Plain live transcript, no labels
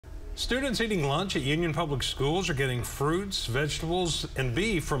Students eating lunch at Union Public Schools are getting fruits, vegetables, and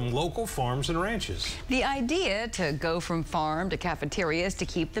beef from local farms and ranches. The idea to go from farm to cafeteria is to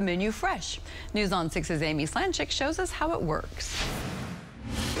keep the menu fresh. News on 6's Amy Slanchik shows us how it works.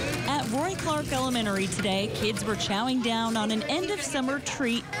 At Roy Clark Elementary today, kids were chowing down on an end-of-summer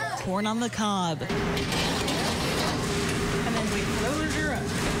treat, corn on the cob. And then we close her up.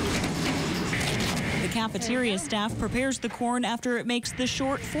 The cafeteria staff prepares the corn after it makes the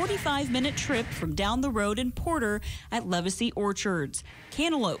short 45-minute trip from down the road in Porter at Levacy Orchards.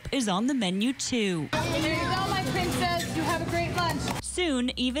 Cantaloupe is on the menu, too. There you go, my princess. You have a great lunch.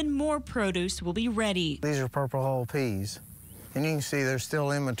 Soon, even more produce will be ready. These are purple hull peas. And you can see they're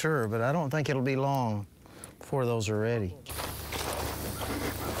still immature, but I don't think it'll be long before those are ready.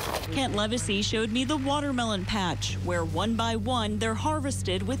 Kent Levacy showed me the watermelon patch, where one by one they're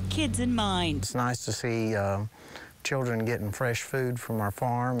harvested with kids in mind. It's nice to see children getting fresh food from our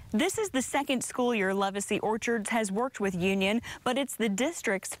farm. This is the second school year Levacy Orchards has worked with Union, but it's the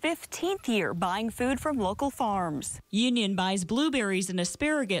district's 15th year buying food from local farms. Union buys blueberries and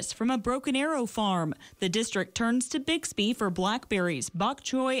asparagus from a Broken Arrow farm. The district turns to Bixby for blackberries, bok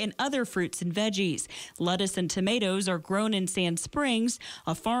choy, and other fruits and veggies. Lettuce and tomatoes are grown in Sand Springs.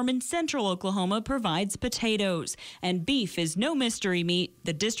 A farm in central Oklahoma provides potatoes. And beef is no mystery meat.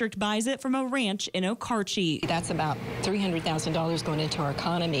 The district buys it from a ranch in Okarche. That's about $300,000 going into our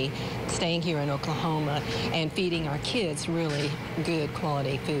economy, staying here in Oklahoma and feeding our kids really good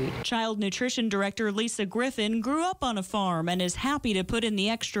quality food. Child Nutrition Director Lisa Griffin grew up on a farm and is happy to put in the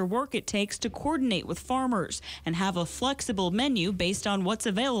extra work it takes to coordinate with farmers and have a flexible menu based on what's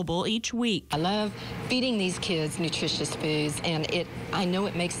available each week. I love feeding these kids nutritious foods, and I know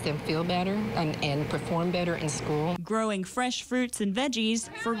it makes them feel better and perform better in school. Growing fresh fruits and veggies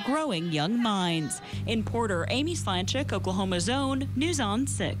for growing young minds. In Porter, Amy Slanchik, Oklahoma's Own, News on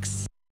 6.